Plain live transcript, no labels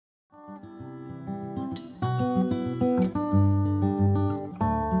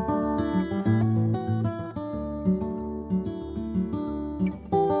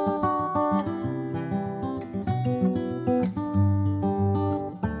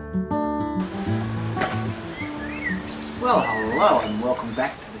Well, hello and welcome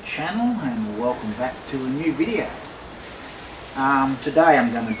back to the channel and welcome back to a new video. Today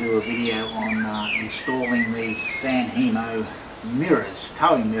I'm going to do a video on installing these San Hima mirrors,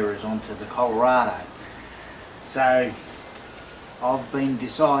 towing mirrors onto the Colorado. So I've been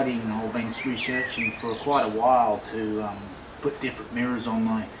deciding, I've been researching for quite a while to put different mirrors on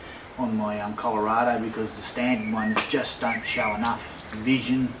my Colorado, because the standard ones just don't show enough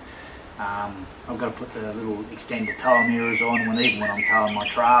vision. I've got to put the little extended tow mirrors on even when I'm towing my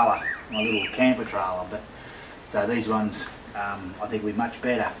trailer, my little camper trailer. But so these ones I think will be much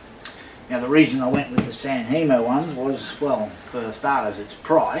better. Now the reason I went with the San Hima ones was, well, for starters, its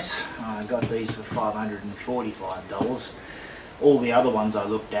price. I got these for $545. All the other ones I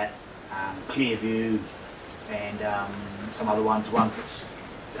looked at, Clearview and some other ones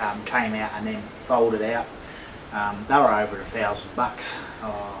that came out and then folded out, they were over $1,000.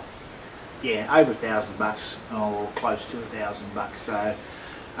 Yeah, over $1,000 or close to $1,000. So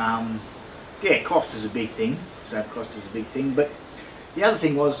yeah, cost is a big thing. But the other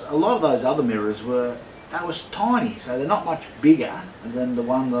thing was, a lot of those other mirrors were tiny, so they're not much bigger than the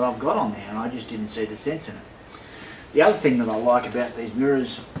one that I've got on there, and I just didn't see the sense in it. The other thing that I like about these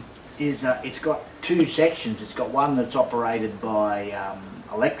mirrors is it's got two sections. It's got one that's operated by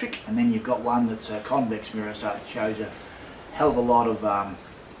electric, and then you've got one that's a convex mirror, so it shows a hell of a lot of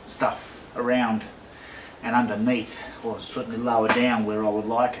stuff around and underneath, or certainly lower down where I would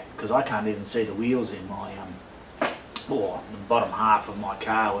like it, because I can't even see the wheels in my or the bottom half of my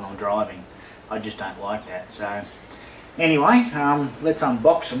car when I'm driving. I just don't like that. So anyway, let's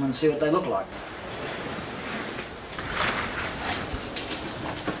unbox them and see what they look like.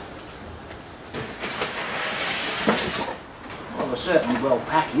 Well, they're certainly well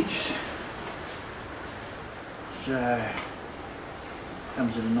packaged. So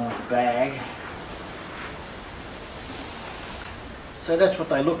comes in a nice bag. So that's what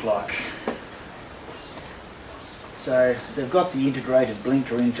they look like. So they've got the integrated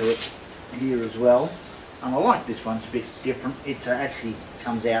blinker into it here as well. And I like this one, it's a bit different. It actually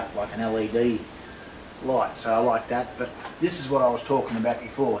comes out like an LED light, so I like that. But this is what I was talking about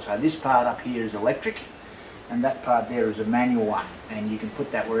before. So this part up here is electric, and that part there is a manual one, and you can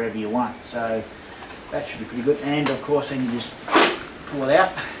put that wherever you want. So that should be pretty good. And of course then you just pull it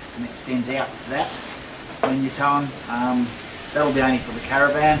out and it extends out to that when you're towing. That'll be only for the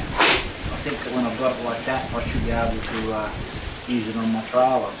caravan. I think that when I've got it like that, I should be able to use it on my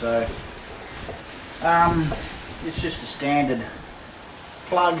trailer. So it's just a standard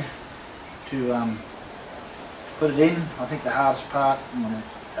plug to put it in. I think the hardest part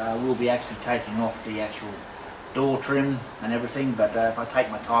will be actually taking off the actual door trim and everything, but if I take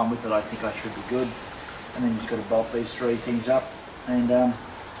my time with it, I think I should be good. And then you've just got to bolt these three things up, and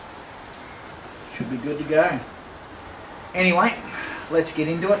should be good to go. Anyway, let's get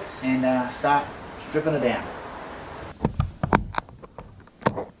into it and start stripping it down.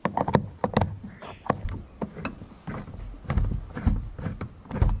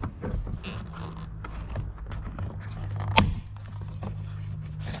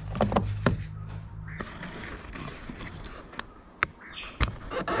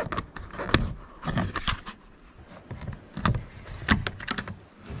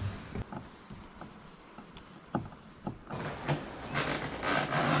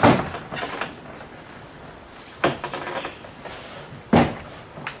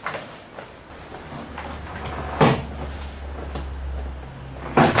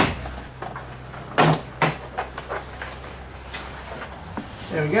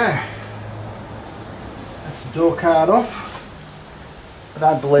 There we go. That's the door card off. I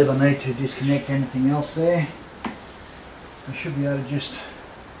don't believe I need to disconnect anything else there. I should be able to just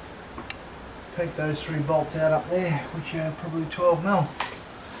take those three bolts out up there, which are probably 12mm,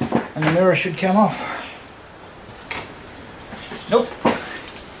 and the mirror should come off. Nope,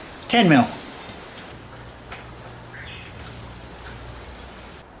 10mm.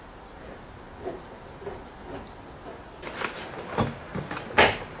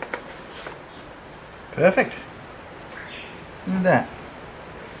 Perfect. Look at that.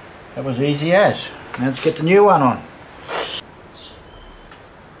 That was easy as. Now let's get the new one on.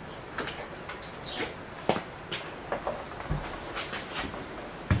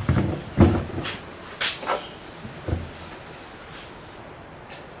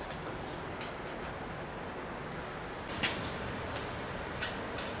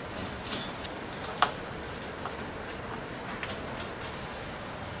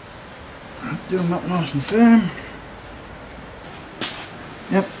 Do them up nice and firm.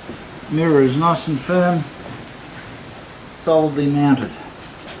 Yep, mirror is nice and firm, solidly mounted.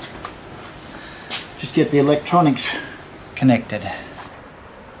 Just get the electronics connected.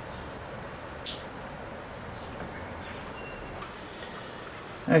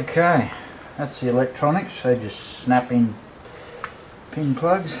 Okay, that's the electronics. They just snap in pin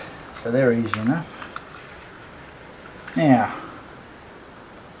plugs, so they're easy enough. Now,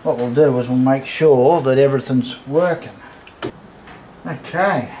 what we'll do is we'll make sure that everything's working.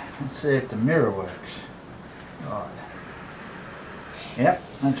 Okay, let's see if the mirror works. Right. Yep,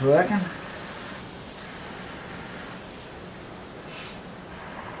 that's working.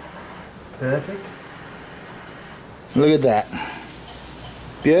 Perfect. Look at that.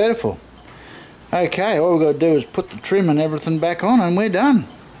 Beautiful. Okay, all we've got to do is put the trim and everything back on and we're done.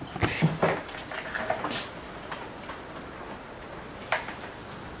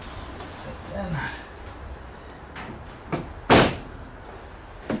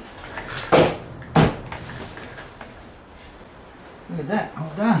 Look at that, all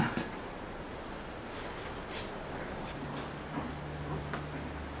done.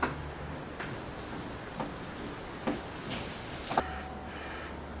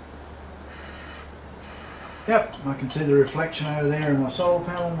 Yep, I can see the reflection over there in my solar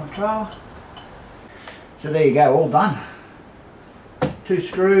panel on my trailer. So there you go, all done. 2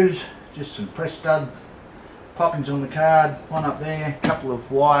 screws, just some press stud poppings on the card, one up there, a couple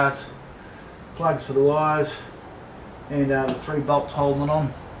of wires, plugs for the wires, and the 3 bolts holding it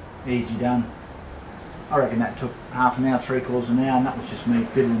on. Easy done. I reckon that took half an hour, 3/4 an hour, and that was just me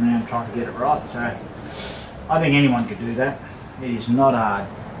fiddling around trying to get it right. So I think anyone could do that. It is not hard.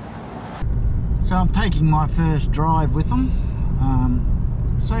 So I'm taking my first drive with them.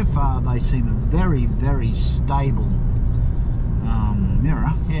 So far they seem a very, very stable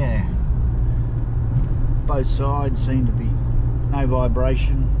mirror. Yeah, both sides seem to be no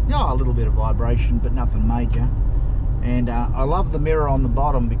vibration. Yeah, a little bit of vibration, but nothing major. And I love the mirror on the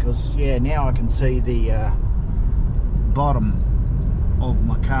bottom because, yeah, now I can see the bottom of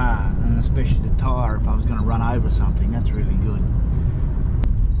my car, and especially the tyre if I was going to run over something. That's really good.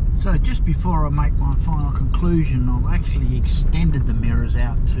 So just before I make my final conclusion, I've actually extended the mirrors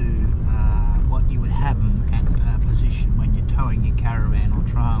out to what you would have them at position when you're towing your caravan or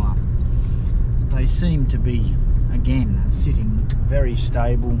trailer. They seem to be, again, sitting very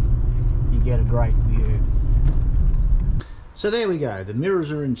stable. You get a great view. So there we go, the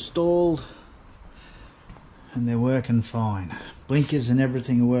mirrors are installed and they're working fine. Blinkers and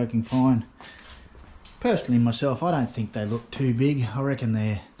everything are working fine. Personally myself, I don't think they look too big. I reckon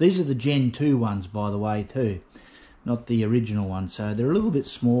these are the Gen 2 ones, by the way, too, not the original ones, so they're a little bit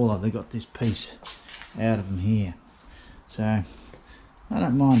smaller. They've got this piece out of them here, so I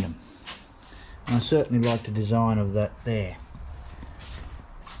don't mind them. I certainly like the design of that there.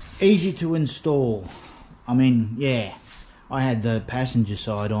 Easy to install. I mean, yeah, I had the passenger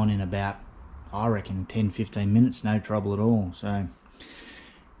side on in about, I reckon, 10-15 minutes, no trouble at all. So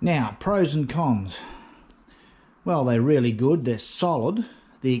now, pros and cons. Well, they're really good. They're solid.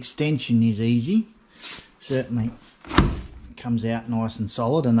 The extension is easy. Certainly comes out nice and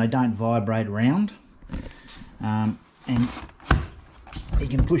solid, and they don't vibrate around. And you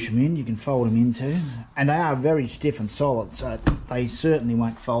can push them in, you can fold them in too. And they are very stiff and solid, so they certainly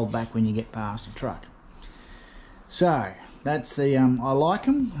won't fold back when you get past a truck. So that's the I like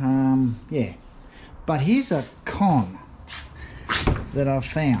them. Yeah, but here's a con that I've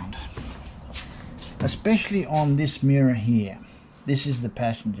found, especially on this mirror here. This is the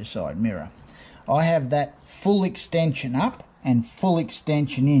passenger side mirror. I have that full extension up and full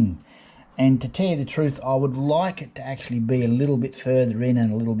extension in, and to tell you the truth, I would like it to actually be a little bit further in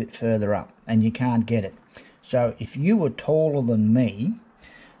and a little bit further up, and you can't get it. So if you were taller than me,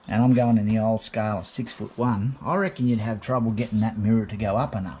 and I'm going in the old scale of 6'1", I reckon you'd have trouble getting that mirror to go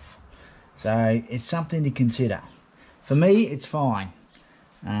up enough. So it's something to consider. For me, it's fine.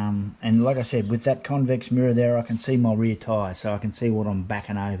 And like I said, with that convex mirror there, I can see my rear tyres, so I can see what I'm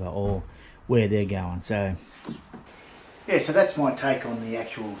backing over or where they're going. So yeah, so that's my take on the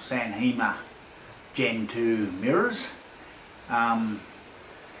actual San Hima Gen 2 mirrors.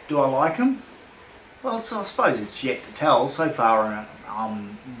 Do I like them? Well, I suppose it's yet to tell. So far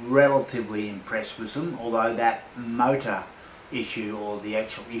I'm relatively impressed with them, although that motor issue, or the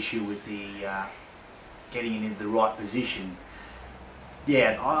actual issue with the getting it into the right position,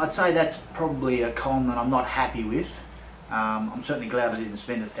 yeah, I'd say that's probably a con that I'm not happy with. I'm certainly glad I didn't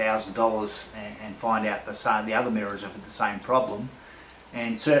spend $1,000 and find out the other mirrors have the same problem.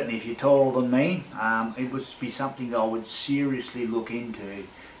 And certainly if you're taller than me, it would be something I would seriously look into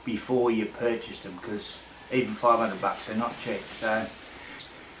before you purchased them, because even $500 they're not cheap. So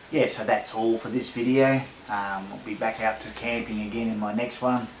yeah, so that's all for this video. I'll be back out to camping again in my next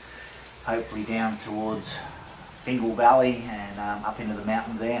one, hopefully down towards Fingal Valley and up into the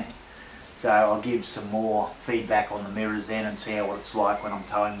mountains there. So I'll give some more feedback on the mirrors then and see what it's like when I'm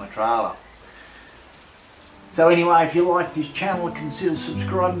towing my trailer. So anyway, if you like this channel, consider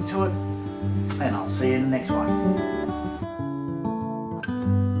subscribing to it, and I'll see you in the next one.